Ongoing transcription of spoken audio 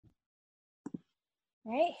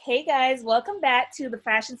All right. Hey guys, welcome back to the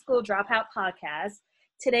Fashion School Dropout podcast.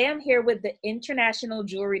 Today I'm here with the international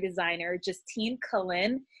jewelry designer, Justine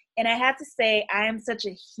Cullen. And I have to say, I am such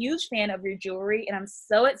a huge fan of your jewelry, and I'm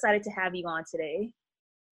so excited to have you on today.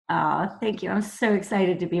 Oh, thank you. I'm so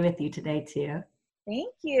excited to be with you today, too.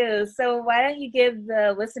 Thank you. So, why don't you give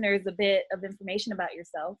the listeners a bit of information about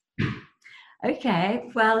yourself? Okay,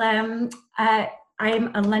 well, I'm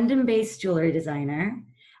a London-based jewelry designer,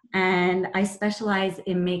 and I specialize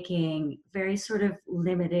in making very sort of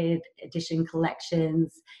limited edition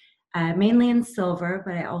collections, mainly in silver,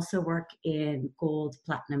 but I also work in gold,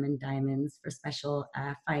 platinum, and diamonds for special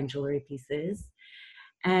fine jewelry pieces.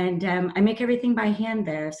 And I make everything by hand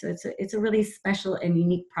there, so it's a really special and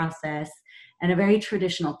unique process, and a very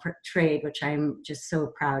traditional trade, which I'm just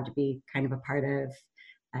so proud to be kind of a part of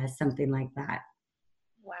something like that.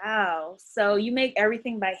 Wow. So, you make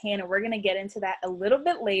everything by hand, and we're going to get into that a little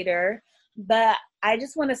bit later. But I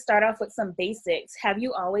just want to start off with some basics. Have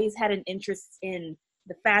you always had an interest in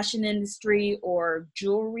the fashion industry or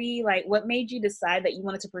jewelry? Like, what made you decide that you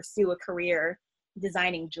wanted to pursue a career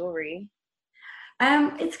designing jewelry?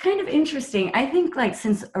 It's kind of interesting. I think like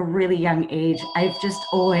since a really young age, I've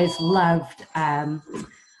always loved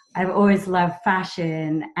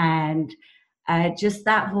fashion and just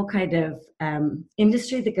that whole kind of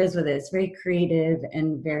industry that goes with it. It's very creative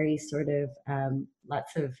and very sort of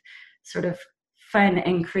lots of sort of fun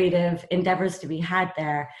and creative endeavors to be had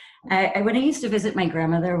there. When I used to visit my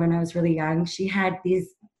grandmother when I was really young, she had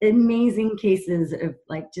these amazing cases of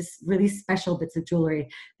like just really special bits of jewelry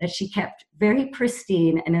that she kept very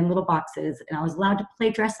pristine and in little boxes. And I was allowed to play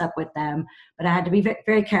dress up with them, but I had to be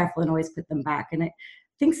very careful and always put them back. And I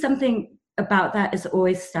think something about that is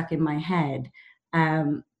always stuck in my head.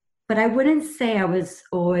 Um, but I wouldn't say I was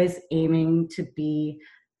always aiming to be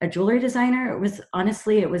a jewelry designer. It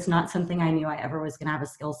was not something I knew I ever was going to have a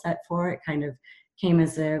skill set for. It kind of came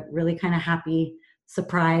as a really kind of happy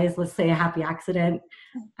surprise, let's say a happy accident.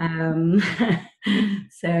 Um,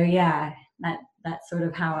 so yeah, that's sort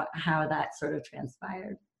of how that sort of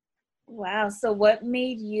transpired. Wow. So, what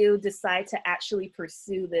made you decide to actually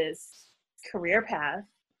pursue this career path?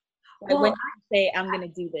 Like, when Well, did you say, I'm going to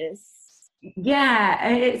do this? yeah,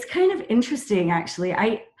 it's kind of interesting actually.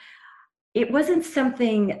 It wasn't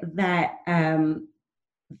something that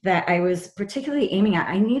I was particularly aiming at.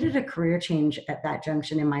 I needed a career change at that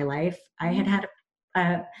junction in my life. I had had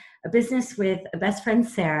a, a business with a best friend,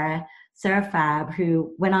 Sarah Fab,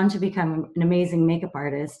 who went on to become an amazing makeup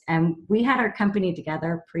artist. And we had our company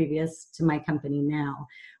together previous to my company now,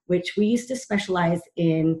 which we used to specialize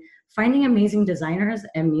in finding amazing designers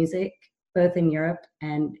and music, both in Europe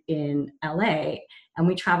and in LA. And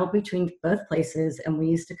we traveled between both places, and we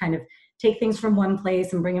used to kind of take things from one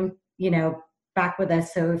place and bring them, back with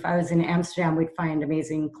us. So if I was in Amsterdam, we'd find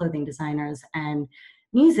amazing clothing designers and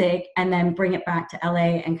music, and then bring it back to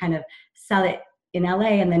LA and kind of sell it in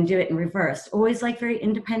LA and then do it in reverse. Always like very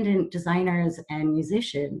independent designers and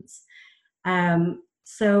musicians.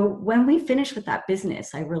 So when we finished with that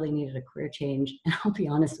business, I really needed a career change. And I'll be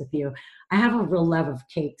honest with you, I have a real love of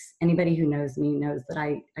cakes. Anybody who knows me knows that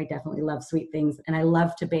I definitely love sweet things and I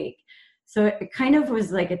love to bake. So it kind of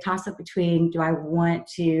was like a toss up between, do I want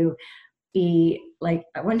to be like,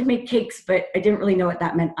 I wanted to make cakes, but I didn't really know what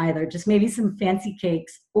that meant either. Just maybe some fancy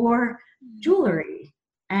cakes or jewelry.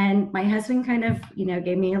 And my husband kind of,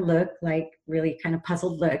 gave me a look, like really kind of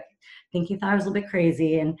puzzled look. I think he thought I was a little bit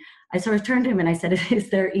crazy. And I sort of turned to him and I said, is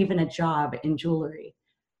there even a job in jewelry?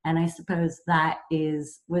 And I suppose that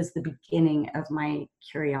was the beginning of my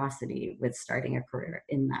curiosity with starting a career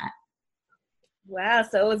in that. Wow.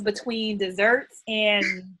 So, it was between desserts and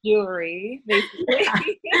jewelry, basically.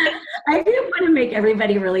 I didn't want to make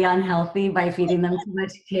everybody really unhealthy by feeding them too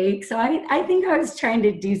much cake. So I think I was trying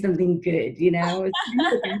to do something good.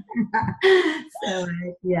 So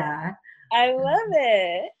yeah. I love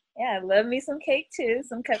it. Yeah, I love me some cake too,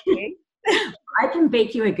 some cupcakes. I can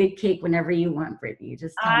bake you a good cake whenever you want, Brittany. You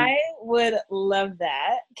just tell me. I would love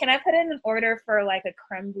that. Can I put in an order for like a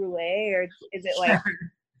creme brulee, or is it like Sure.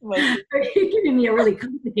 mostly? You're giving me a really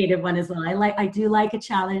complicated one as well. I do like a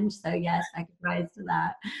challenge, so yes, I could rise to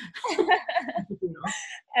that.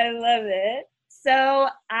 I love it. So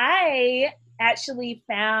I actually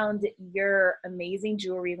found your amazing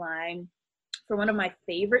jewelry line for one of my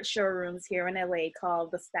favorite showrooms here in LA called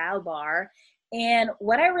the Style Bar. And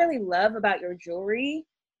what I really love about your jewelry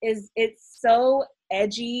is it's so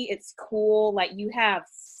edgy, it's cool. Like you have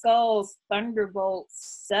skulls,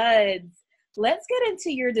 thunderbolts, studs. Let's get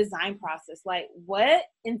into your design process. Like what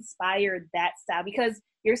inspired that style? Because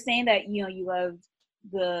you're saying that, you loved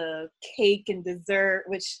the cake and dessert,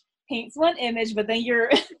 which, paints one image, but then you're,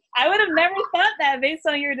 I would have never thought that based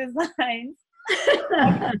on your designs.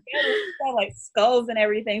 Like skulls and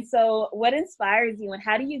everything. So what inspires you and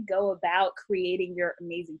how do you go about creating your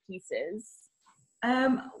amazing pieces?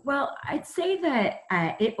 Well, I'd say that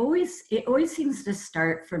it always seems to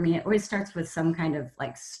start for me. It always starts with some kind of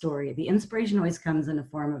like story. The inspiration always comes in the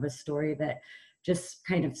form of a story that just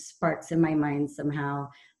kind of sparks in my mind somehow,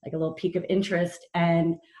 like a little peak of interest.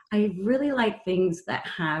 And I really like things that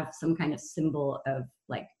have some kind of symbol of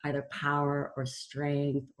like either power or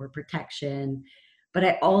strength or protection. But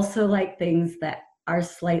I also like things that are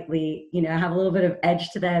slightly, have a little bit of edge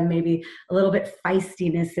to them, maybe a little bit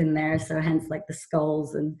feistiness in there. So hence like the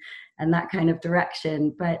skulls and that kind of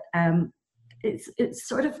direction. But it's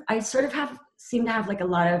sort of, I sort of seem to have like a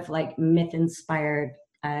lot of like myth inspired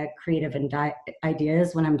creative and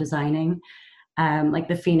ideas when I'm designing. Like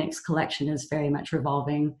the Phoenix collection is very much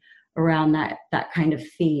revolving around that kind of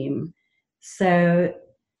theme. So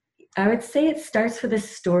I would say it starts with a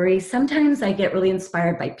story. Sometimes I get really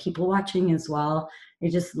inspired by people watching as well. I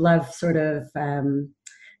just love sort of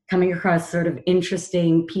coming across sort of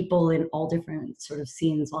interesting people in all different sort of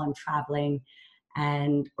scenes while I'm traveling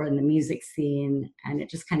or in the music scene. And it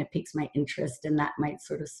just kind of piques my interest, and that might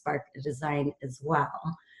sort of spark a design as well.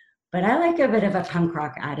 But I like a bit of a punk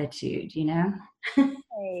rock attitude, Nice.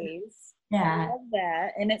 I Yeah. love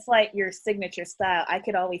that. And it's like your signature style. I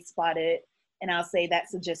could always spot it and I'll say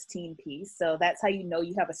that's a Justine piece. So that's how you know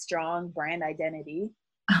you have a strong brand identity.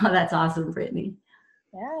 Oh, that's awesome, Brittany.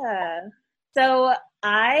 Yeah. So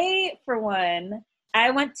for one,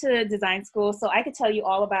 I went to design school, so I could tell you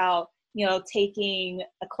all about, taking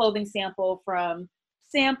a clothing sample from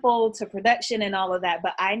sample to production and all of that,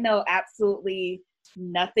 but I know absolutely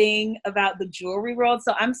nothing about the jewelry world.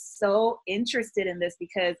 So I'm so interested in this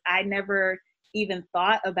because I never even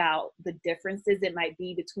thought about the differences it might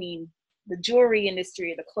be between the jewelry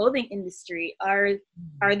industry, the clothing industry. Are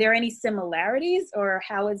there any similarities, or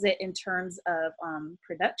how is it in terms of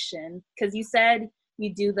production? Because you said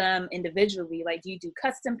you do them individually. Like, do you do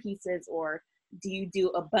custom pieces, or do you do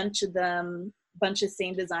a bunch of them, bunch of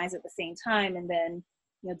same designs at the same time, and then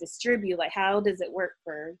distribute? Like, how does it work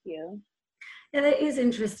for you? Yeah, that is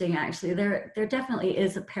interesting. Actually, there definitely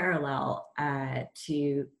is a parallel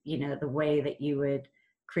to the way that you would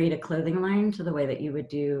create a clothing line to the way that you would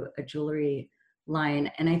do a jewelry line,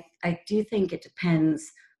 and I do think it depends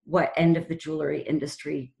what end of the jewelry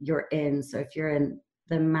industry you're in. So if you're in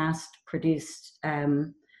the mass-produced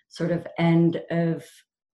sort of end of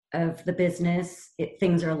the business,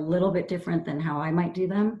 things are a little bit different than how I might do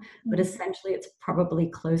them, but essentially it's probably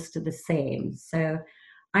close to the same. So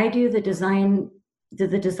I do the designing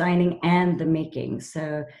and the making.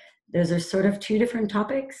 So those are sort of two different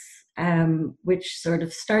topics, which sort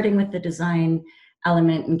of starting with the design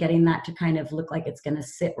element and getting that to kind of look like it's going to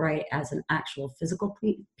sit right as an actual physical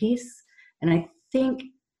piece. And I think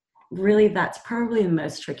really that's probably the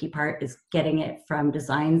most tricky part, is getting it from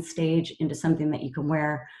design stage into something that you can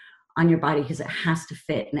wear on your body, because it has to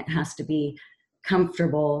fit and it has to be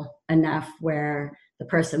comfortable enough where the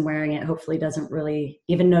person wearing it hopefully doesn't really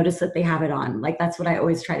even notice that they have it on. Like, that's what I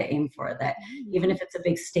always try to aim for, that even if it's a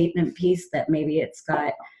big statement piece, that maybe it's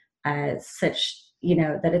got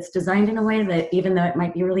that it's designed in a way that even though it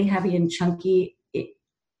might be really heavy and chunky,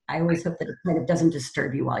 I always hope that it kind of doesn't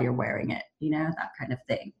disturb you while you're wearing it, that kind of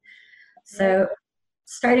thing. So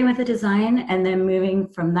starting with the design and then moving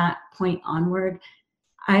from that point onward,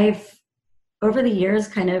 I've over the years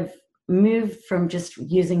kind of moved from just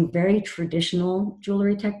using very traditional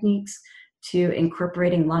jewelry techniques to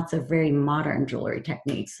incorporating lots of very modern jewelry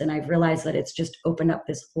techniques. And I've realized that it's just opened up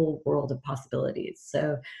this whole world of possibilities.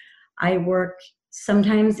 So I work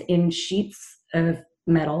sometimes in sheets of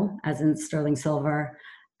metal, as in sterling silver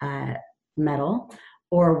metal,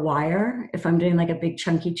 or wire. If I'm doing like a big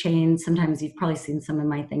chunky chain, sometimes you've probably seen some of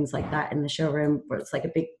my things like that in the showroom, where it's like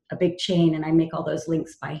a big chain, and I make all those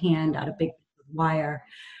links by hand out of big wire.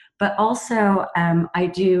 But also,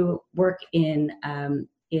 I do work in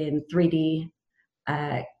 3D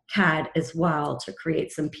CAD as well to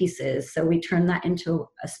create some pieces. So we turn that into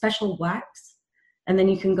a special wax, and then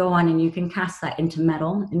you can go on and you can cast that into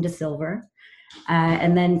metal, into silver.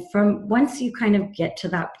 And then from once you kind of get to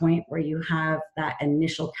that point where you have that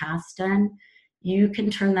initial cast done, you can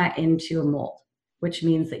turn that into a mold, which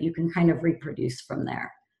means that you can kind of reproduce from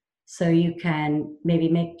there. So you can maybe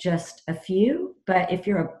make just a few, but if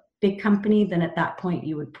you're a big company, then at that point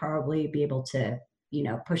you would probably be able to,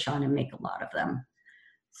 push on and make a lot of them.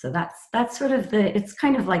 So that's sort of it's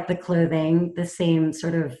kind of like the clothing, the same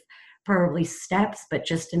sort of probably steps, but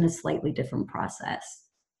just in a slightly different process.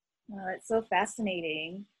 Oh, that's so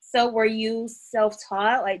fascinating. So were you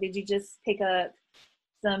self-taught? Like, did you just pick up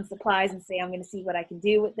some supplies and say, I'm going to see what I can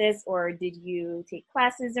do with this? Or did you take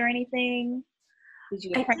classes or anything? Did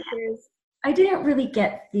you I, apprentice? I didn't really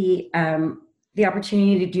get the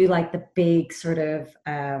opportunity to do like the big sort of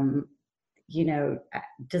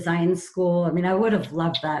design school. I mean, I would have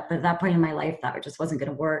loved that, but at that point in my life, that just wasn't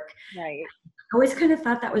going to work. Right. I always kind of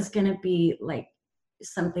thought that was going to be like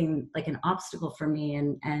something like an obstacle for me,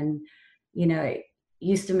 and it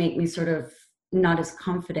used to make me sort of not as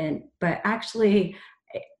confident. But actually,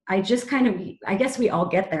 I just kind of, I guess we all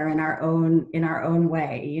get there in our own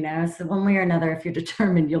way, So one way or another, if you're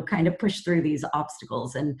determined, you'll kind of push through these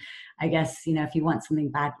obstacles. And I guess, if you want something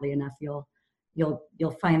badly enough, you'll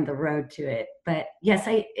find the road to it. But yes,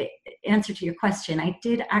 answer to your question, I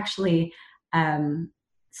did actually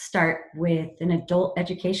start with an adult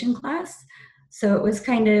education class. So it was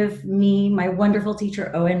kind of me, my wonderful teacher,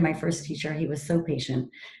 Owen, my first teacher. He was so patient.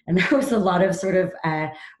 And there was a lot of sort of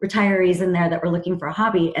retirees in there that were looking for a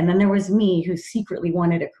hobby. And then there was me who secretly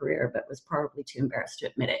wanted a career, but was probably too embarrassed to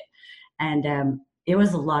admit it. And it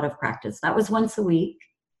was a lot of practice. That was once a week.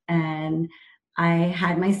 And I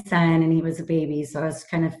had my son and he was a baby. So I was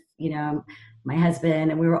kind of, my husband,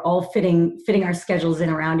 and we were all fitting our schedules in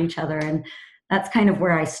around each other. And that's kind of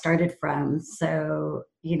where I started from. So,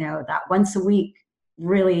 that once a week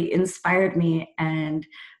really inspired me. And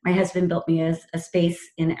my husband built me a space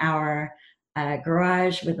in our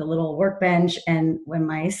garage with a little workbench. And when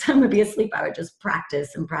my son would be asleep, I would just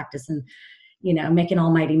practice and, make an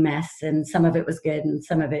almighty mess. And some of it was good and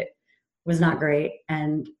some of it was not great.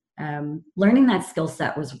 And learning that skill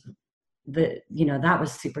set was that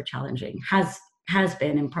was super challenging, has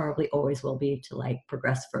been and probably always will be, to like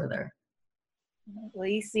progress further. Well,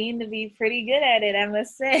 you seem to be pretty good at it, I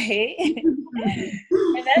must say.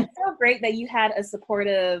 And that's so great that you had a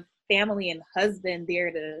supportive family and husband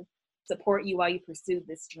there to support you while you pursued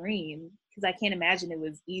this dream. Because I can't imagine it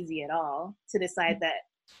was easy at all to decide that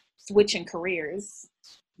switching careers.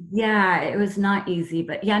 Yeah, it was not easy,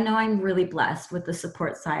 but yeah, no, I'm really blessed with the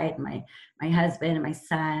support side. My husband and my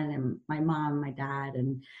son and my mom, my dad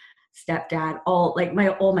and stepdad, all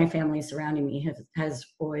my family surrounding me has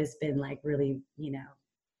always been like really,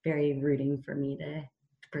 very rooting for me to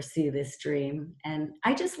pursue this dream. And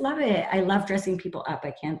I just love it. I love dressing people up.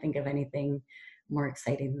 I can't think of anything more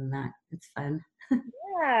exciting than that. It's fun.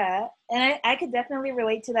 Yeah. And I could definitely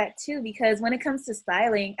relate to that too, because when it comes to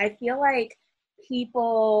styling, I feel like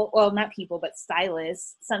people, well, not people, but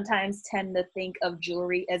stylists sometimes tend to think of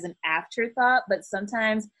jewelry as an afterthought, but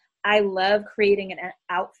sometimes I love creating an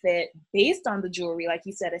outfit based on the jewelry, like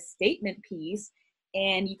you said, a statement piece,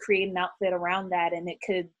 and you create an outfit around that, and it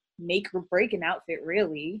could make or break an outfit,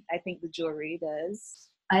 really. I think the jewelry does.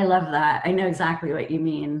 I love that. I know exactly what you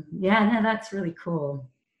mean. Yeah, no, that's really cool.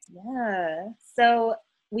 Yeah. So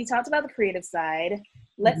we talked about the creative side.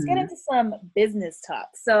 Let's get Mhm. into some business talk.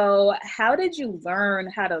 So, how did you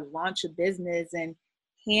learn how to launch a business and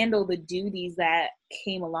handle the duties that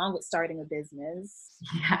came along with starting a business?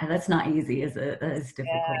 Yeah, that's not easy, is it? That is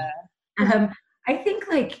difficult. Yeah. I think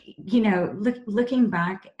like, looking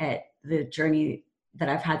back at the journey that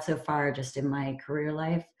I've had so far just in my career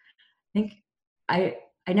life, I think I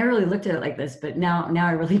I never really looked at it like this, but now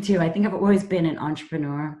I really do. I think I've always been an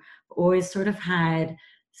entrepreneur, always sort of had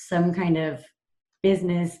some kind of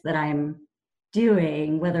business that I'm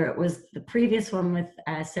doing, whether it was the previous one with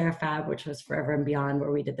Sarah Fab, which was Forever and Beyond,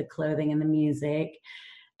 where we did the clothing and the music.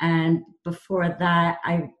 And before that,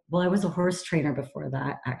 I was a horse trainer before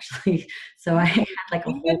that, actually. So I had like a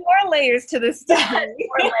Even whole more layers to this story.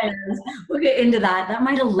 four layers. We'll get into that. That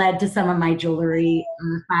might have led to some of my jewelry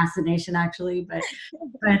fascination, actually.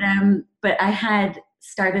 But I had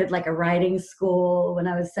started like a riding school when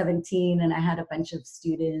I was 17, and I had a bunch of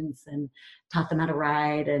students and taught them how to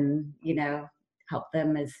ride, and helped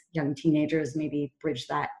them as young teenagers maybe bridge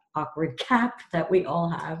that awkward gap that we all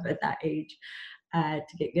have at that age,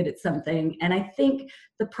 to get good at something. And I think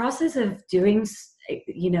the process of doing,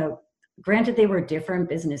 granted they were different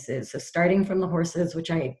businesses. So starting from the horses,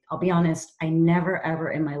 which I'll be honest, I never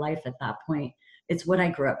ever in my life at that point, it's what I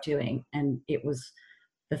grew up doing. And it was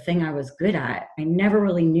the thing I was good at. I never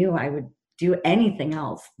really knew I would do anything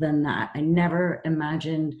else than that. I never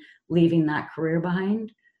imagined leaving that career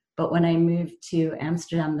behind. But when I moved to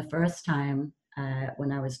Amsterdam the first time,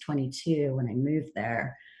 when I was 22, when I moved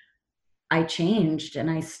there, I changed and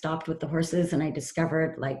I stopped with the horses and I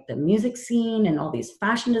discovered like the music scene and all these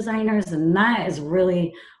fashion designers. And that is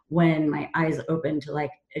really when my eyes opened to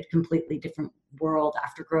like a completely different world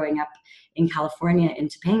after growing up in California in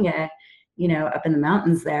Topanga. up in the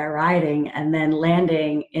mountains there riding, and then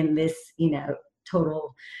landing in this,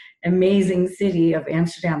 total amazing city of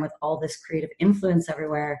Amsterdam with all this creative influence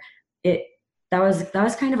everywhere. It that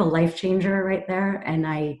was kind of a life changer right there. And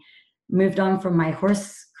I moved on from my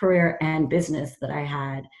horse career and business that I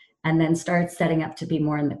had, and then started setting up to be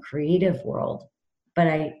more in the creative world. But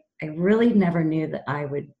I really never knew that I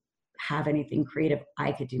would have anything creative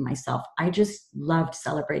I could do myself. I just loved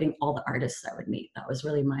celebrating all the artists I would meet. That was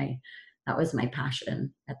my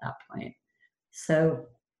passion at that point. So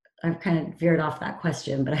I've kind of veered off that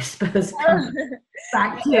question, but I suppose coming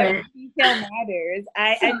back to Every it. detail matters.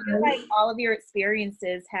 I feel Sorry. like all of your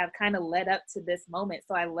experiences have kind of led up to this moment.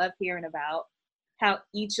 So I love hearing about how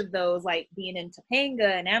each of those, like being in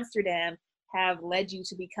Topanga and Amsterdam, have led you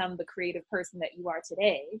to become the creative person that you are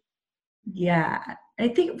today. Yeah, I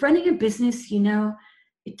think running a business,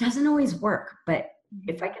 it doesn't always work. But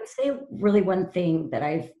if I Mhm. can say really one thing that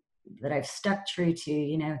I've stuck true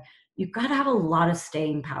to, you've got to have a lot of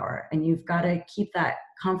staying power, and you've got to keep that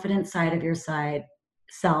confident side of your side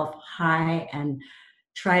self high, and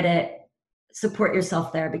try to support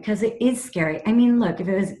yourself there, because it is scary. I mean, look, if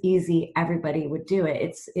it was easy, everybody would do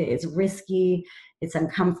it. It's risky, it's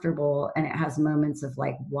uncomfortable, and it has moments of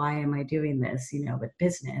like, why am I doing this, with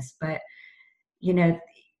business? But you know,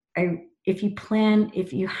 if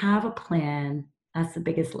you have a plan, that's the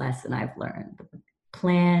biggest lesson I've learned. The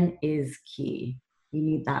plan is key. You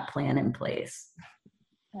need that plan in place.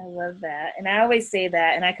 I love that. And I always say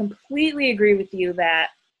that, and I completely agree with you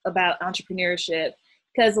that about entrepreneurship,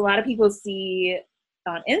 because a lot of people see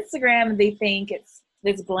on Instagram and they think it's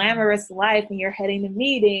this glamorous life and you're heading to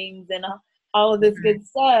meetings and all of this good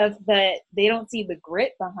stuff, but they don't see the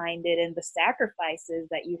grit behind it and the sacrifices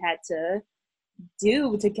that you had to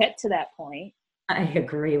do to get to that point. I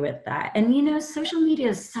agree with that. And social media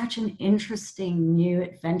is such an interesting new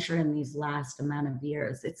adventure in these last amount of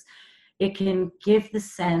years. It can give the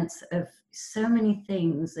sense of so many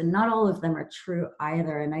things, and not all of them are true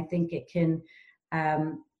either. And I think it can,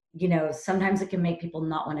 sometimes it can make people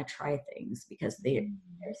not want to try things because they're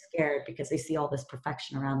scared, because they see all this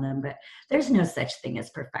perfection around them. But there's no such thing as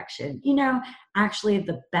perfection. Actually,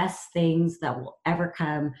 the best things that will ever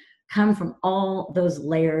come from all those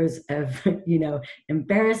layers of,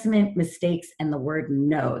 embarrassment, mistakes, and the word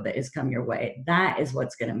no that has come your way. That is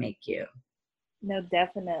what's going to make you. No,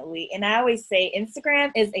 definitely. And I always say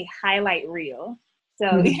Instagram is a highlight reel.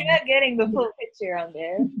 So you're not getting the full picture on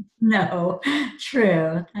there. No,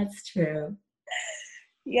 true. That's true.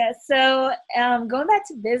 Yeah. So going back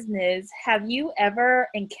to business, have you ever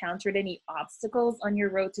encountered any obstacles on your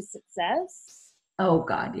road to success? Oh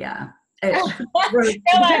God, yeah. You're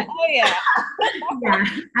like, oh yeah. Yeah,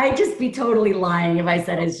 I'd just be totally lying if I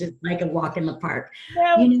said it's just like a walk in the park.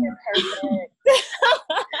 No, You you're perfect.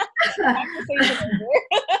 know, Conversation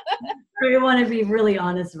over. we want to be really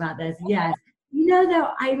honest about this. Yes. Though,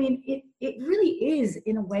 I mean, it really is,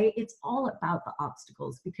 in a way, it's all about the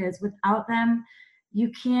obstacles, because without them,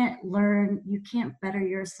 you can't learn, you can't better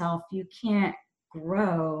yourself, you can't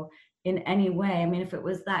grow in any way. I mean, if it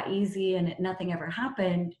was that easy and nothing ever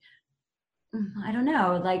happened, I don't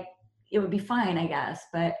know, like it would be fine, I guess.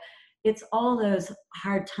 But it's all those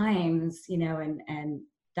hard times, and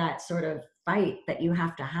that sort of fight that you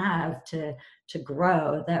have to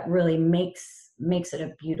grow, that really makes it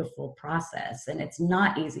a beautiful process. And it's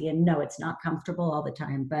not easy, and no, it's not comfortable all the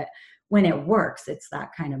time, but when it works, it's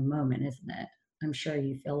that kind of moment, isn't it? I'm sure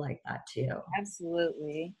you feel like that too.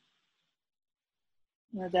 Absolutely.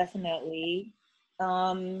 No, definitely.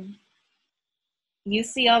 Um, you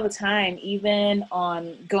see all the time, even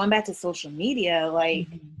on going back to social media, like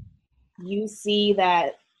Mhm. you see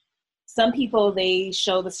that some people they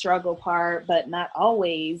show the struggle part, but not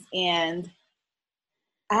always. And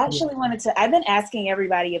I Yeah. actually wanted to, I've been asking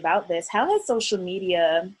everybody about this. How has social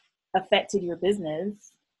media affected your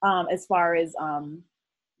business as far as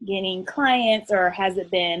gaining clients, or has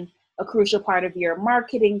it been a crucial part of your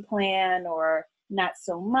marketing plan, or not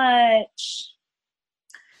so much?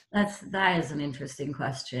 That is an interesting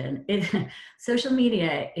question. Social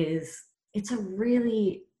media it's a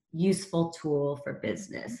really useful tool for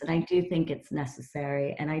business, and I do think it's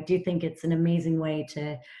necessary, and I do think it's an amazing way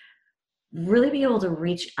to really be able to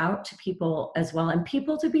reach out to people as well, and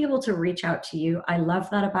people to be able to reach out to you. I love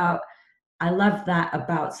that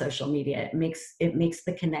about social media. It makes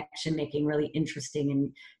the connection making really interesting,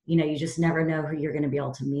 and you just never know who you're going to be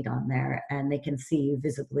able to meet on there, and they can see you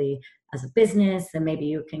visibly as a business, and maybe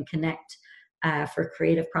you can connect for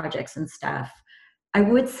creative projects and stuff. I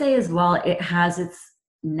would say as well, it has its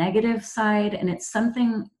negative side, and it's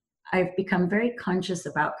something I've become very conscious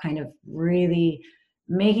about, kind of really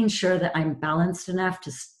making sure that I'm balanced enough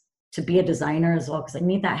to be a designer as well, because I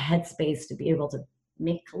need that headspace to be able to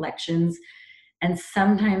make collections. And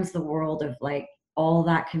sometimes the world of like all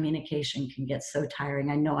that communication can get so tiring.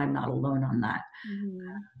 I know I'm not alone on that.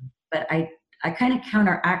 Mm-hmm. But I kind of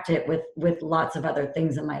counteract it with lots of other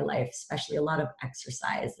things in my life, especially a lot of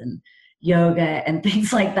exercise and yoga and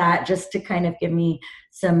things like that, just to kind of give me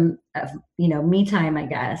some me time, I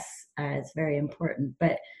guess. It's very important.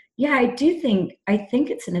 But yeah, I think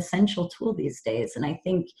it's an essential tool these days, and I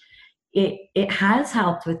think it has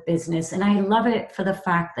helped with business, and I love it for the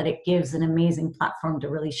fact that it gives an amazing platform to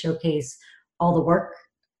really showcase all the work,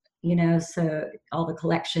 so all the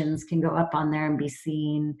collections can go up on there and be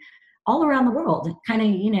seen all around the world. Kind of,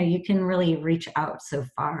 you can really reach out so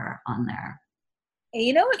far on there. And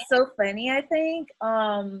you know what's so funny, I think,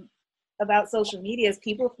 about social media is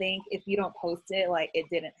people think if you don't post it, like it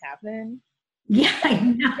didn't happen. Yeah, I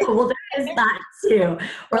know. Well, there is that too.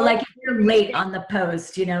 Or like if you're late on the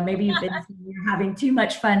post, maybe you're having too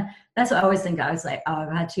much fun. That's what I always think. I was like, oh,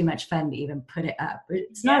 I've had too much fun to even put it up. But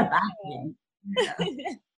it's not a bad thing.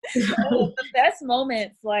 The best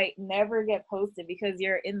moments like never get posted because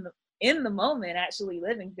you're in the moment actually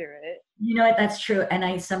living through it. You know what? That's true. And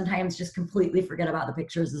I sometimes just completely forget about the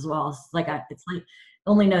pictures as well. It's like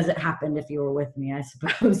only knows it happened if you were with me, I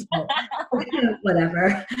suppose. But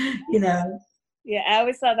whatever, Yeah, I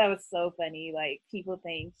always thought that was so funny. Like people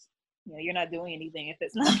think, you're not doing anything if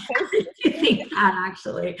it's not posted. I do think that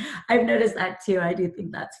actually. I've noticed that too. I do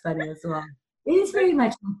think that's funny as well. It is very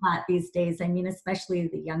much like that these days. I mean, especially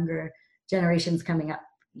the younger generations coming up,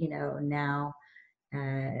 now.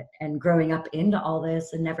 And growing up into all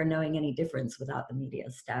this and never knowing any difference without the media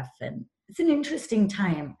stuff. And it's an interesting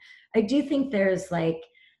time. I do think there's like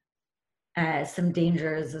some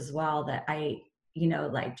dangers as well that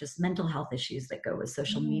like just mental health issues that go with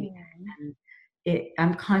social media. And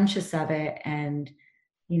I'm conscious of it. And,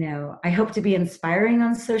 I hope to be inspiring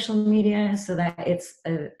on social media so that it's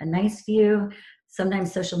a nice view.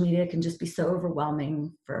 Sometimes social media can just be so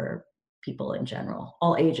overwhelming for people in general,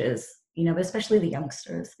 all ages, but especially the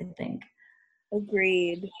youngsters, I think.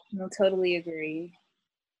 Agreed. No, totally agree.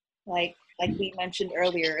 Like we mentioned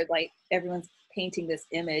earlier, like everyone's painting this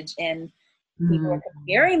image and people are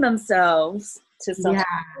comparing themselves to something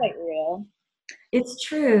quite real. It's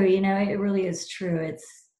true, it really is true.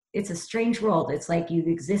 It's a strange world. It's like you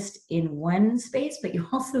exist in one space, but you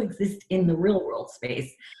also exist in the real world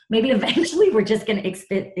space. Maybe eventually we're just going to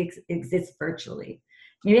exist virtually.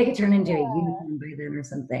 Maybe I could turn into a unicorn by then or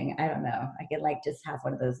something. I don't know. I could like just have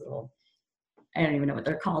one of those little, I don't even know what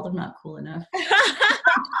they're called. I'm not cool enough.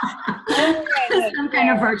 Some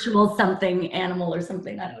kind of virtual something animal or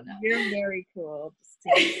something. I don't know. You're very cool.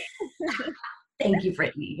 Thank you,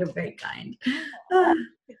 Brittany. You're very kind.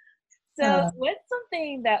 So what's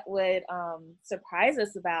something that would surprise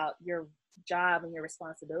us about your job and your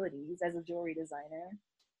responsibilities as a jewelry designer?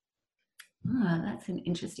 Oh, that's an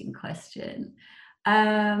interesting question.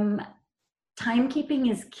 Timekeeping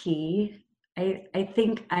is key. I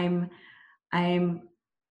think I'm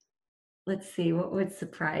let's see, what would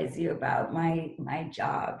surprise you about my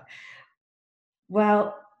job?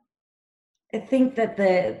 Well, I think that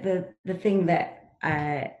the thing that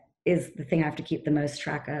is the thing I have to keep the most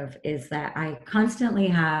track of is that I constantly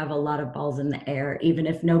have a lot of balls in the air, even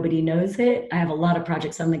if nobody knows it. I have a lot of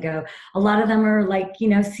projects on the go. A lot of them are like,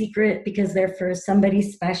 secret because they're for somebody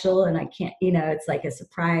special and I can't, it's like a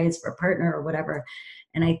surprise for a partner or whatever.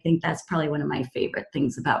 And I think that's probably one of my favorite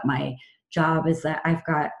things about my job is that I've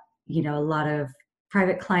got, a lot of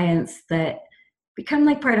private clients that become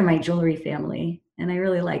like part of my jewelry family. And I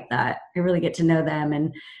really like that. I really get to know them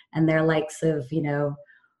and their likes of,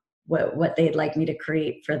 what they'd like me to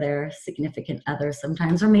create for their significant other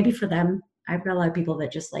sometimes, or maybe for them. I've got a lot of people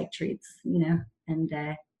that just like treats, and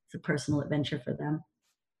it's a personal adventure for them.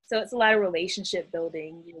 So it's a lot of relationship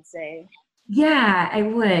building, you would say. Yeah, I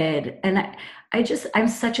would. And I'm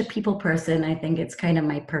such a people person. I think it's kind of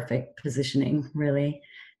my perfect positioning, really.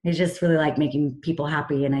 I just really like making people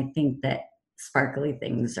happy. And I think that sparkly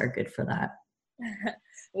things are good for that.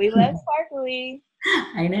 We love sparkly.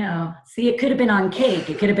 I know. See, it could have been on cake.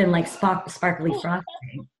 It could have been like sparkly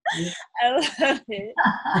frosting. I love it.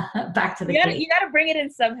 Back to the cake. You got to bring it in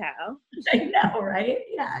somehow. I know, right?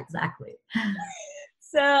 Yeah, exactly.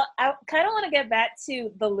 So I kind of want to get back to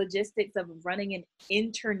the logistics of running an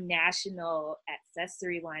international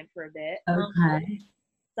accessory line for a bit. Okay.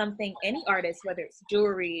 Something any artist, whether it's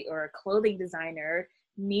jewelry or a clothing designer,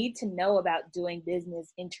 need to know about doing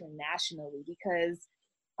business internationally because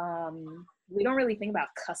we don't really think about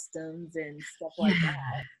customs and stuff like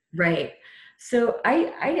that. Right. So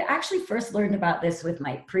I actually first learned about this with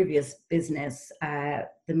my previous business, the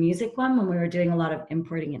music one, when we were doing a lot of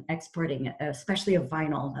importing and exporting, especially of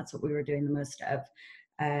vinyl. That's what we were doing the most of.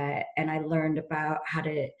 And I learned about how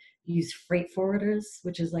to use freight forwarders,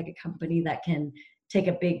 which is like a company that can take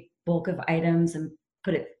a big bulk of items and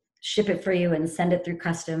ship it for you and send it through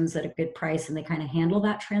customs at a good price. And they kind of handle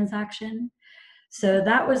that transaction. So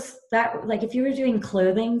that was that, like if you were doing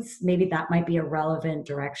clothing, maybe that might be a relevant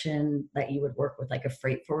direction that you would work with like a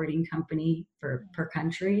freight forwarding company for per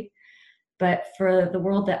country. But for the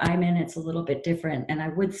world that I'm in, it's a little bit different. And I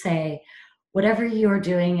would say whatever you're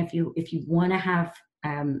doing, if you want to have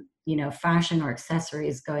fashion or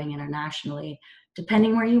accessories going internationally,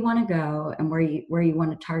 depending where you want to go and where you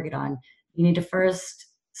want to target on, you need to first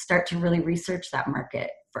start to really research that market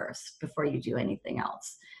first before you do anything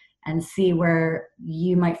else, and see where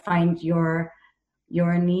you might find your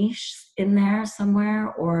niche in there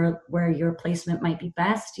somewhere, or where your placement might be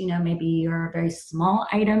best. Maybe you're a very small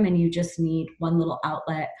item and you just need one little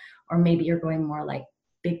outlet, or maybe you're going more like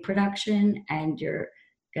big production and you're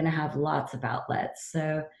going to have lots of outlets.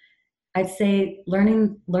 So I'd say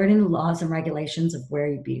learning the laws and regulations of where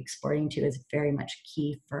you'd be exporting to is very much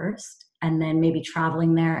key first, and then maybe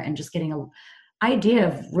traveling there and just getting a idea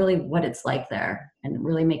of really what it's like there, and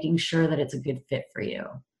really making sure that it's a good fit for you.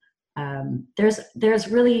 There's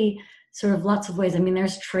really sort of lots of ways. I mean,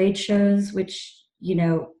 there's trade shows, which,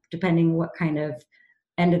 depending what kind of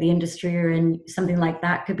end of the industry you're in, something like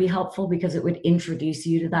that could be helpful because it would introduce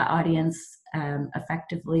you to that audience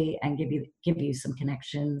effectively, and give you some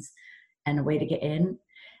connections and a way to get in.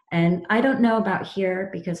 And I don't know about here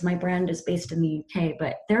because my brand is based in the UK,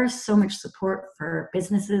 but there is so much support for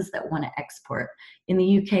businesses that want to export. In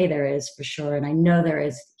the UK, there is for sure, and I know there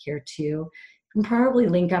is here too. You can probably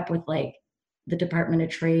link up with like the Department of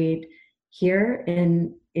Trade here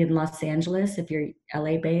in Los Angeles if you're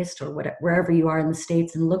LA based, or wherever you are in the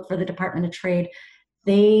States, and look for the Department of Trade.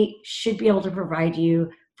 They should be able to provide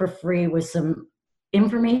you for free with some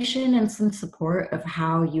information and some support of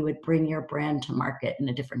how you would bring your brand to market in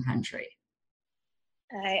a different country.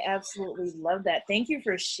 I absolutely love that. Thank you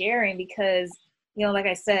for sharing because, like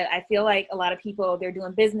I said, I feel like a lot of people, they're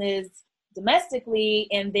doing business domestically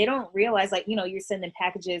and they don't realize, like, you're sending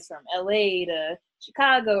packages from LA to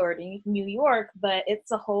Chicago or to New York, but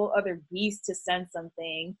it's a whole other beast to send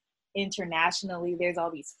something internationally. There's all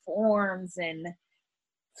these forms and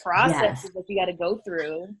Yes, processes that you got to go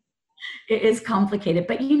through. it is complicated,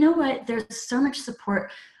 but you know what? There's so much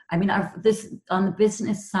support. I mean, this on the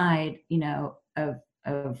business side,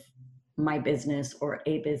 of my business or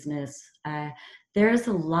a business, there's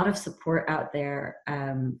a lot of support out there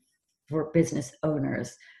for business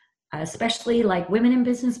owners, especially like women in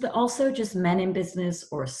business, but also just men in business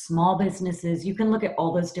or small businesses. You can look at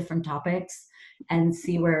all those different topics and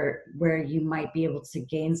see where you might be able to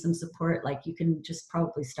gain some support. Like you can just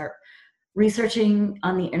probably start researching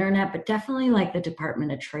on the internet, but definitely like the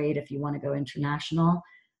Department of Trade if you want to go international.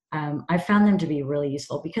 I found them to be really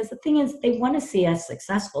useful because the thing is, they want to see us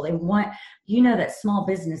successful. They want, that small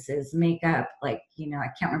businesses make up like, I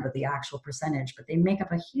can't remember the actual percentage, but they make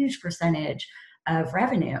up a huge percentage of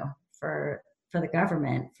revenue for the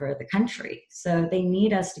government, for the country. So they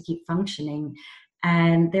need us to keep functioning.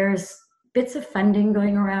 And there's bits of funding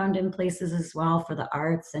going around in places as well for the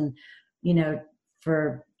arts and,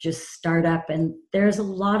 for just startup. And there's a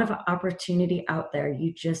lot of opportunity out there.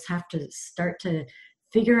 You just have to start to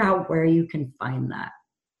figure out where you can find that.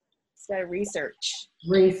 So research.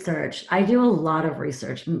 Research. I do a lot of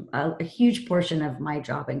research. A huge portion of my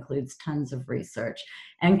job includes tons of research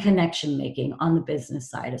and connection making on the business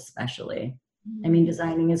side, especially. I mean,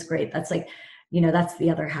 designing is great. That's like, that's the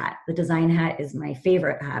other hat. The design hat is my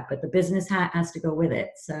favorite hat, but the business hat has to go with it.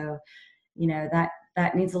 So,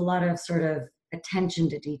 that needs a lot of sort of attention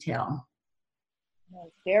to detail.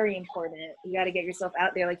 It's very important. You got to get yourself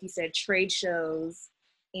out there, like you said, trade shows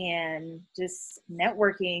and just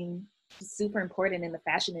networking is super important in the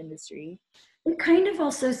fashion industry. It kind of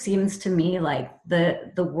also seems to me like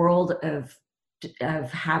the world of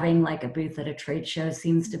having like a booth at a trade show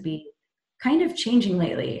seems to be kind of changing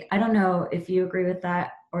lately. I don't know if you agree with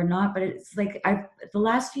that or not, but it's like the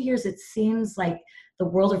last few years it seems like the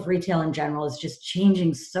world of retail in general is just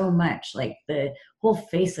changing so much. Like the whole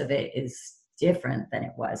face of it is different than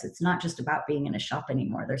it was. It's not just about being in a shop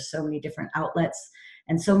anymore. There's so many different outlets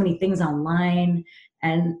and so many things online.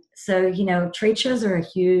 And so, trade shows are a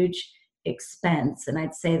huge expense, and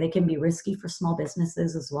I'd say they can be risky for small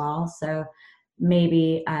businesses as well. So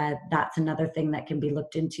maybe that's another thing that can be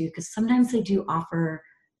looked into, because sometimes they do offer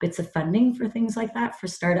bits of funding for things like that, for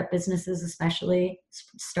startup businesses, especially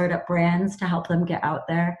startup brands, to help them get out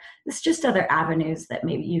there. It's just other avenues that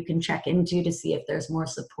maybe you can check into to see if there's more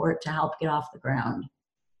support to help get off the ground.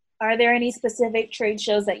 Are there any specific trade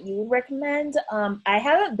shows that you would recommend? I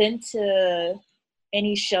haven't been to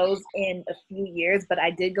any shows in a few years, but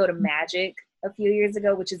I did go to Magic a few years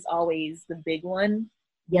ago, which is always the big one.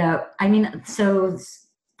 Yeah, I mean, so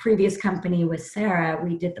previous company with Sarah,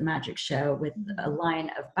 we did the Magic Show with a line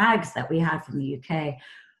of bags that we had from the UK,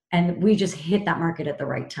 and we just hit that market at the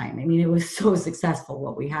right time. I mean, it was so successful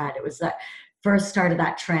what we had. It was that first start of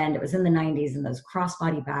that trend. It was in the 90s, and those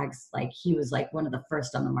crossbody bags, like he was like one of the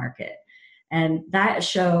first on the market. And that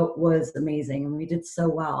show was amazing, and we did so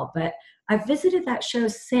well. But I've visited that show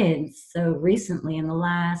since, so recently in the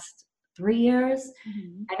last 3 years,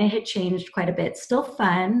 and it had changed quite a bit. Still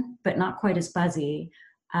fun, but not quite as buzzy.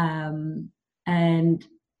 And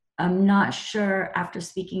I'm not sure, after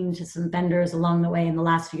speaking to some vendors along the way in the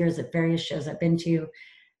last few years at various shows I've been to,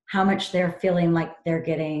 how much they're feeling like they're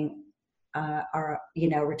getting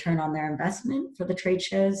return on their investment for the trade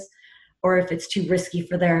shows, or if it's too risky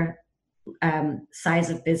for their size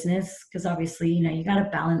of business. Because obviously, you got to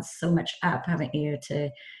balance so much up, haven't you, to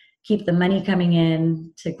keep the money coming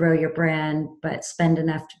in to grow your brand, but spend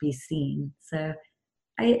enough to be seen. So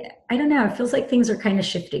I don't know. It feels like things are kind of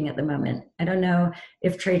shifting at the moment. I don't know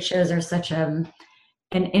if trade shows are such an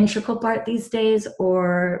integral part these days,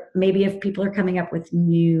 or maybe if people are coming up with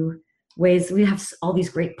new ways. We have all these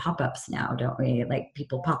great pop-ups now, don't we? Like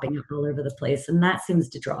people popping up all over the place. And that seems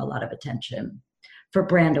to draw a lot of attention for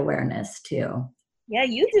brand awareness too. Yeah,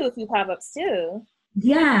 you do a few pop-ups too.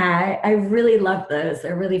 Yeah, I really love those.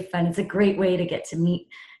 They're really fun. It's a great way to get to meet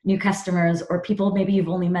new customers or people maybe you've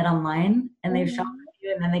only met online and they've shopped with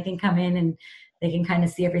you, and then they can come in and they can kind of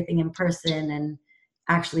see everything in person and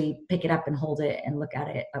actually pick it up and hold it and look at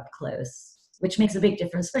it up close, which makes a big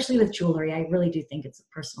difference, especially with jewelry. I really do think it's a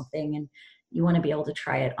personal thing, and you want to be able to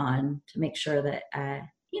try it on to make sure that,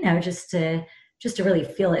 just to really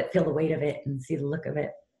feel it, feel the weight of it and see the look of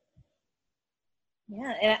it.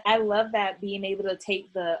 Yeah, and I love that, being able to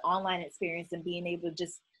take the online experience and being able to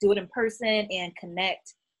just do it in person and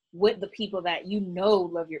connect with the people that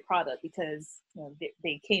love your product because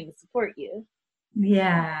they came to support you.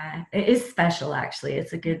 Yeah, it is special actually.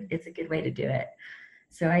 It's a good way to do it.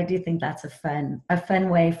 So I do think that's a fun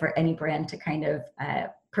way for any brand to kind of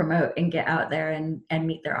promote and get out there and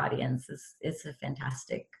meet their audience. It's a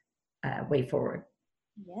fantastic way forward.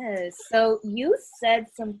 Yes. So you said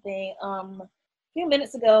something a few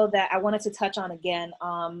minutes ago that I wanted to touch on again.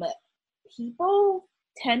 People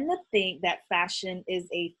tend to think that fashion is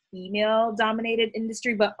a female dominated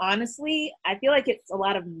industry, but honestly, I feel like it's a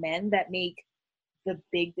lot of men that make the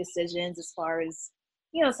big decisions as far as,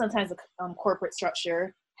 sometimes the corporate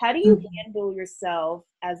structure. How do you Mhm. handle yourself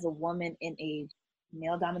as a woman in a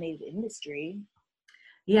male dominated industry?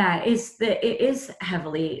 Yeah, it is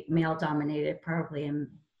heavily male dominated, probably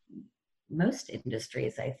in most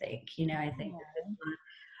industries. I think. I think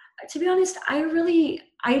that to be honest,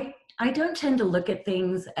 I don't tend to look at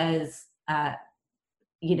things as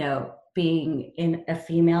being in a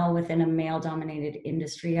female within a male dominated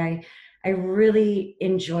industry. I really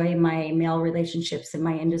enjoy my male relationships in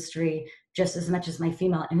my industry just as much as my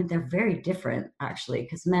female, and they're very different actually,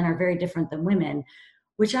 because men are very different than women,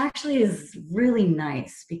 which actually is really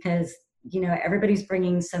nice because everybody's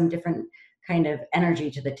bringing some different kind of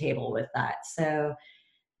energy to the table with that. So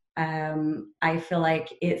I feel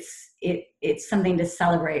like it's something to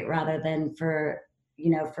celebrate rather than for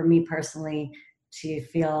me personally to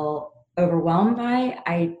feel overwhelmed by.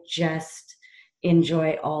 I just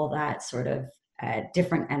enjoy all that sort of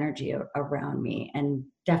different energy around me, and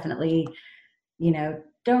definitely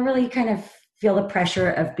don't really kind of feel the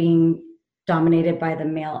pressure of being dominated by the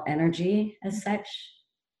male energy as such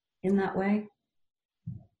in that way.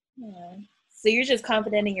 Yeah. So you're just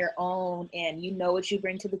confident in your own and you know what you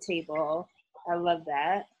bring to the table. I love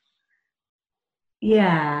that.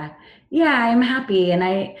 Yeah. Yeah, I'm happy, and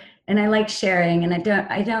I like sharing, and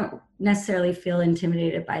I don't necessarily feel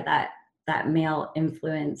intimidated by that male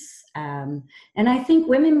influence. And I think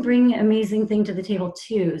women bring amazing thing to the table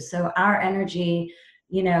too. So our energy,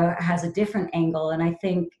 has a different angle, and I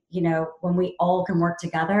think, when we all can work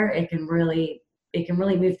together, it can really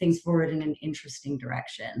move things forward in an interesting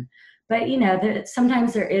direction. But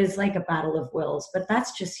sometimes there is like a battle of wills, but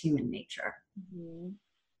that's just human nature. Mhm.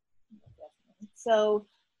 So,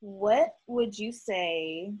 what would you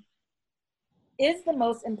say is the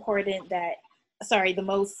most important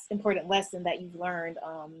lesson that you've learned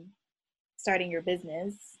starting your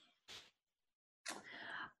business?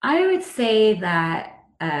 I would say that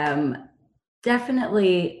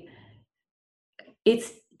definitely,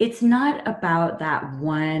 it's not about that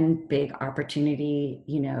one big opportunity,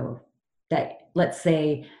 that, let's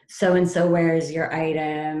say, so and so wears your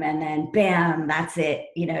item and then bam, that's it,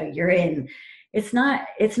 you're in. It's not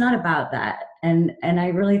about that. And I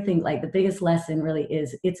really think, like, the biggest lesson really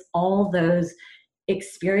is, it's all those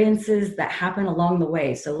experiences that happen along the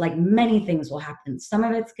way. So, like, many things will happen. Some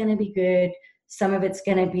of it's going to be good, some of it's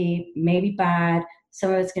going to be maybe bad,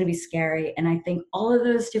 some of it's going to be scary. And I think all of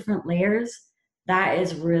those different layers, that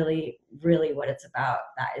is really, really what it's about.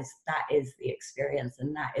 That is the experience,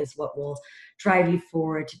 and that is what will drive you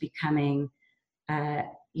forward to becoming, uh,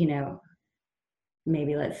 you know,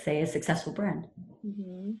 maybe, let's say, a successful brand.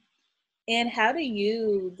 Mm-hmm. And how do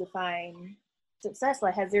you define success?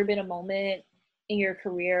 Like, has there been a moment in your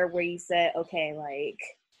career where you said, okay, like,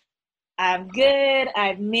 I'm good,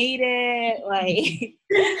 I've made it, like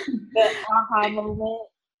the aha moment?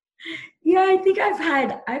 Yeah, I think I've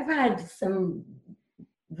had some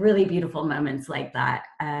really beautiful moments like that,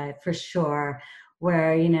 for sure.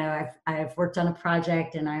 Where I've worked on a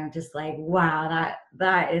project and I'm just like, wow,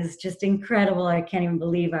 that is just incredible. I can't even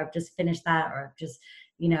believe I've just finished that, or I've just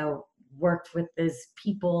you know worked with those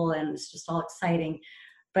people, and it's just all exciting.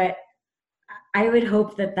 But I would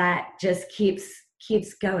hope that that just keeps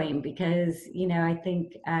going, because I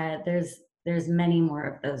think, there's many more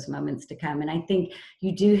of those moments to come. And I think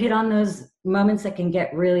you do hit on those moments that can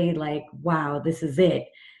get really like, wow, this is it.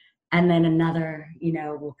 And then another,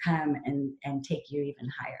 will come and take you even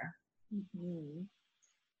higher. Mm-hmm.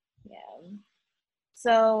 Yeah.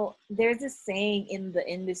 So there's this saying in the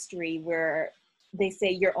industry where they say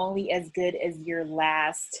you're only as good as your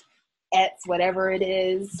last X, whatever it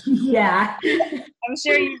is. Yeah. I'm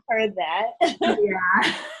sure you've heard that.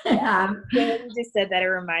 Yeah. Yeah. So when you just said that, it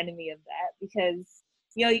reminded me of that because,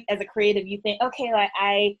 as a creative, you think, okay, like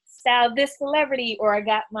I styled this celebrity or I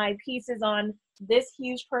got my pieces on this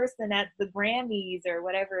huge person at the Grammys or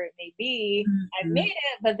whatever it may be. I've made Mhm.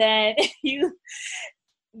 it, but then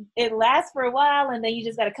it lasts for a while and then you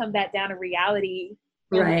just got to come back down to reality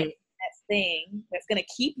and Right. that thing that's going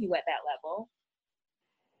to keep you at that level.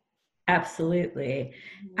 Absolutely.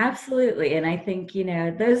 Mm-hmm. Absolutely. And I think,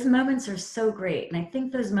 those moments are so great. And I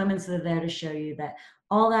think those moments are there to show you that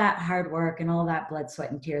all that hard work and all that blood,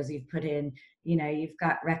 sweat, and tears you've put in, you've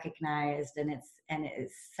got recognized, and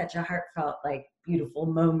it's such a heartfelt, like, beautiful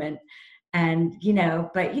moment. And,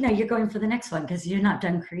 but you're going for the next one because you're not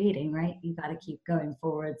done creating, right? You got to keep going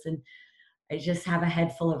forwards. And I just have a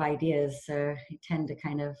head full of ideas. So I tend to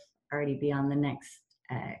kind of already be on the next,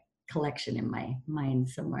 collection in my mind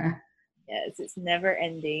somewhere. Yes, it's never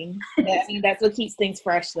ending. I mean, that's what keeps things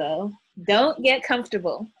fresh, though. Don't get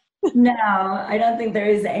comfortable. No, I don't think there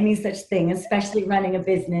is any such thing, especially running a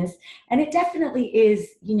business. And it definitely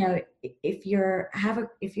is, if you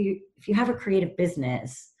have a creative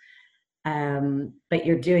business, but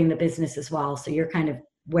you're doing the business as well, so you're kind of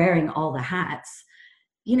wearing all the hats.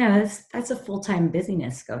 That's a full-time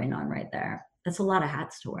busyness going on right there. That's a lot of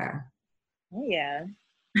hats to wear. Oh, yeah.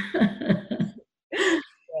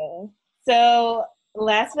 Yeah. So,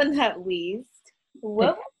 last but not least,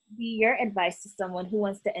 what would be your advice to someone who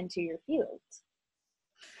wants to enter your field?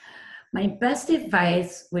 My best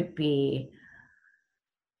advice would be,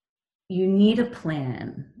 you need a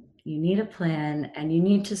plan. You need a plan, and you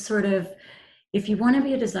need to sort of, if you want to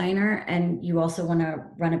be a designer and you also want to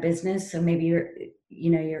run a business, so maybe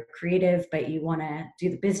you're creative, but you want to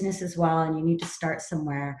do the business as well, and you need to start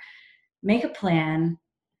somewhere. Make a plan.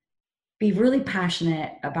 Be really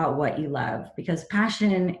passionate about what you love, because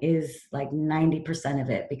passion is like 90%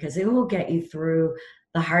 of it, because it will get you through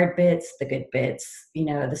the hard bits, the good bits,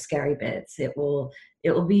 the scary bits. It will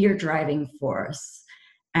be your driving force.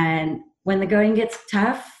 And when the going gets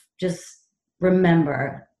tough, just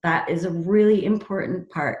remember that is a really important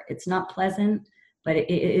part. It's not pleasant, but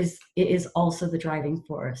it is also the driving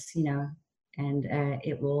force, and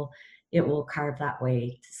it will carve that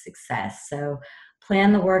way to success. So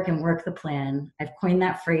plan the work and work the plan. I've coined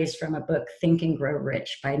that phrase from a book, Think and Grow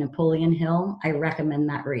Rich by Napoleon Hill. I recommend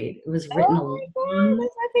that read. It was written a Oh my God, long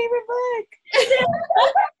that's my favorite book.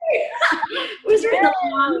 it was written a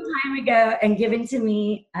long time ago and given to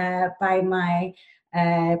me, by my,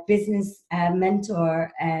 business,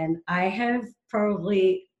 mentor, and I have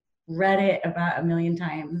probably read it about a million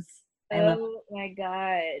times. I love Oh my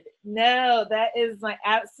God. No, that is my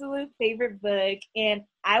absolute favorite book. And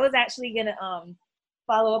I was actually gonna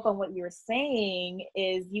follow up on what you were saying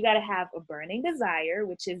is you gotta have a burning desire,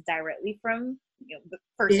 which is directly from the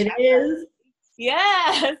first it. chapter. Is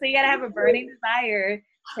Yeah. So you gotta have a burning desire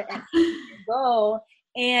to execute your goal.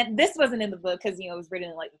 And this wasn't in the book because, it was written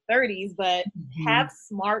in like the 30s, but have Mhm.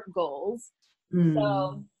 SMART goals. So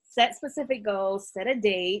Mm. set specific goals, set a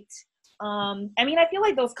date. I feel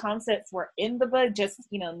like those concepts were in the book, just,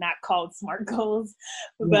 not called SMART goals.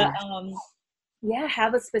 But Yeah, yeah,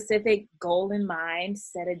 have a specific goal in mind,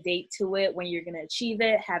 set a date to it when you're going to achieve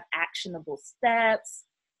it, have actionable steps.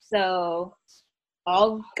 So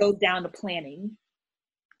all goes down to planning.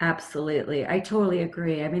 absolutely. I totally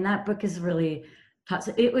agree. I mean, that book is really,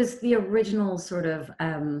 it was the original sort of,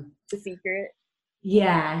 The secret.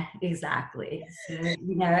 yeah, exactly. So,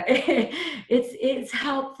 it's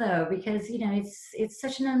helped though, because, it's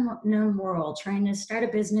such an unknown world trying to start a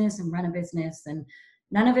business and run a business, and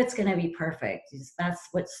none of it's going to be perfect. That's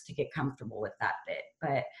what's to get comfortable with that bit.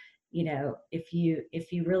 But, if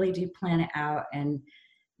you really do plan it out and,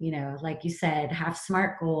 like you said, have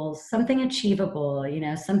SMART goals, something achievable,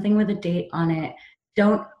 something with a date on it.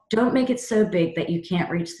 Don't make it so big that you can't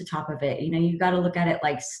reach the top of it. You got to look at it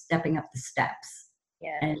like stepping up the steps.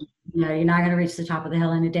 Yeah. And you're not going to reach the top of the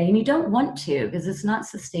hill in a day, and you don't want to, because it's not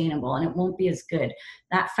sustainable and it won't be as good.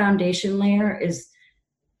 That foundation layer is,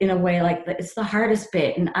 in a way, like it's the hardest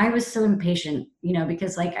bit. And I was so impatient,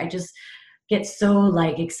 because like I just get so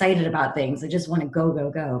like excited about things. I just want to go, go,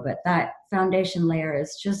 go. But that foundation layer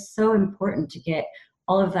is just so important to get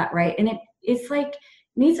all of that right. And it's like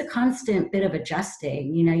needs a constant bit of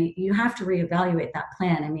adjusting. You have to reevaluate that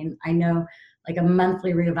plan. I mean, I know like a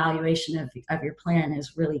monthly reevaluation of your plan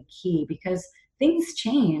is really key, because things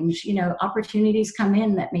change, opportunities come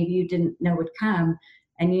in that maybe you didn't know would come,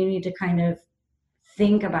 and you need to kind of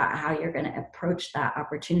think about how you're going to approach that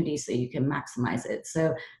opportunity so you can maximize it.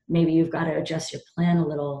 So maybe you've got to adjust your plan a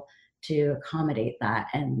little to accommodate that,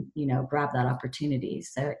 and grab that opportunity.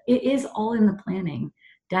 So it is all in the planning,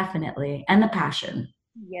 definitely, and the passion.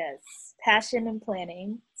 Yes. Passion and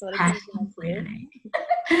planning. So what it comes down Passion to. planning.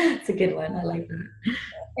 It's a good one. I like that.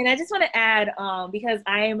 And I just want to add, because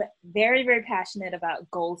I'm very, very passionate about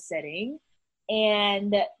goal setting.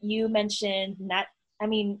 And you mentioned not, I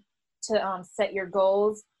mean, to set your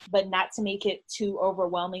goals, but not to make it too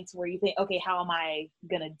overwhelming to where you think, okay, how am I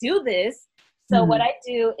going to do this? So what Hmm. I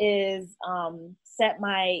do is set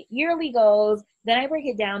my yearly goals, then I break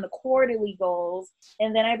it down to quarterly goals,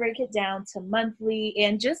 and then I break it down to monthly,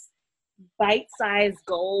 and just bite-sized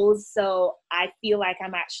goals, so I feel like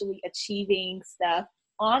I'm actually achieving stuff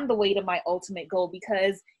on the way to my ultimate goal.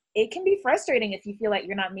 Because it can be frustrating if you feel like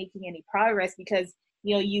you're not making any progress because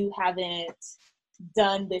you haven't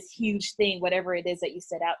done this huge thing, whatever it is that you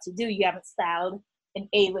set out to do. You haven't styled an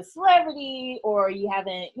A-list celebrity, or you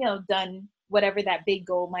haven't done whatever that big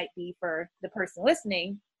goal might be for the person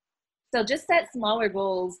listening. So just set smaller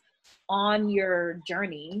goals on your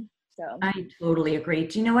journey. So I totally agree.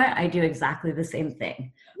 Do you know what? I do exactly the same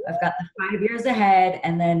thing. I've got the 5 years ahead,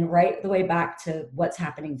 and then right the way back to what's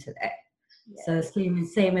happening today. So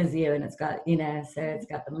yes. same as you. And it's got, so it's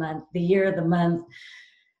got the month, the year, the month,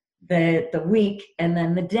 the week, and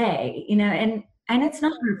then the day, and it's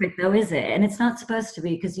not perfect though, is it? And it's not supposed to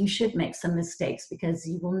be, because you should make some mistakes, because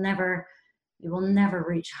you will never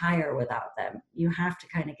reach higher without them. You have to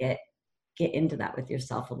kind of get into that with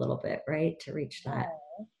yourself a little bit, right? To reach that.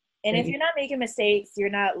 And So if you're not making mistakes, you're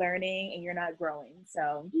not learning and you're not growing.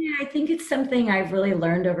 So, yeah, I think it's something I've really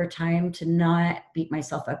learned over time to not beat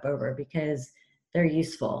myself up over, because they're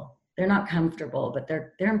useful. They're not comfortable, but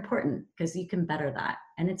they're important, because you can better that.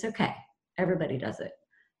 And it's okay. Everybody does it.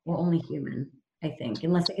 We're only human, I think,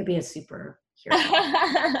 unless it could be a superhero.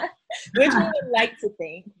 which we would like to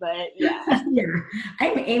think, but yeah. Yeah,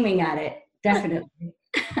 I'm aiming at it, definitely.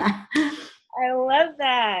 I love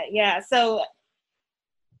that. Yeah. So,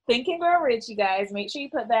 Think and Grow Rich, you guys, make sure you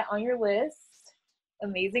put that on your list.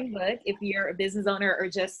 Amazing book if you're a business owner or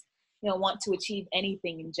just, want to achieve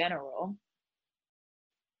anything in general.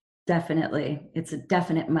 Definitely. It's a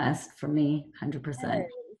definite must for me, 100%.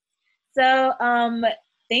 So,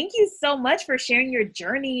 thank you so much for sharing your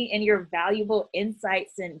journey and your valuable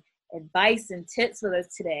insights and advice and tips with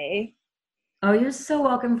us today. Oh, you're so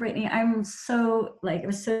welcome, Brittany. I'm so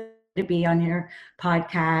to be on your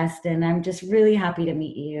podcast, and I'm just really happy to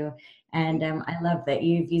meet you. And I love that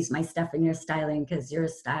you've used my stuff in your styling, because your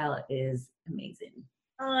style is amazing.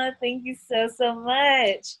 Thank you so, so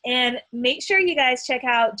much. And make sure you guys check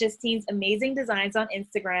out Justine's amazing designs on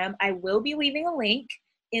Instagram. I will be leaving a link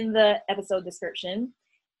in the episode description.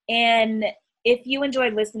 And if you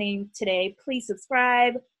enjoyed listening today, please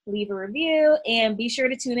subscribe, leave a review, and be sure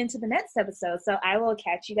to tune into the next episode. So I will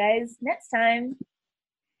catch you guys next time.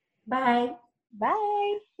 Bye.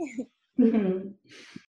 Bye.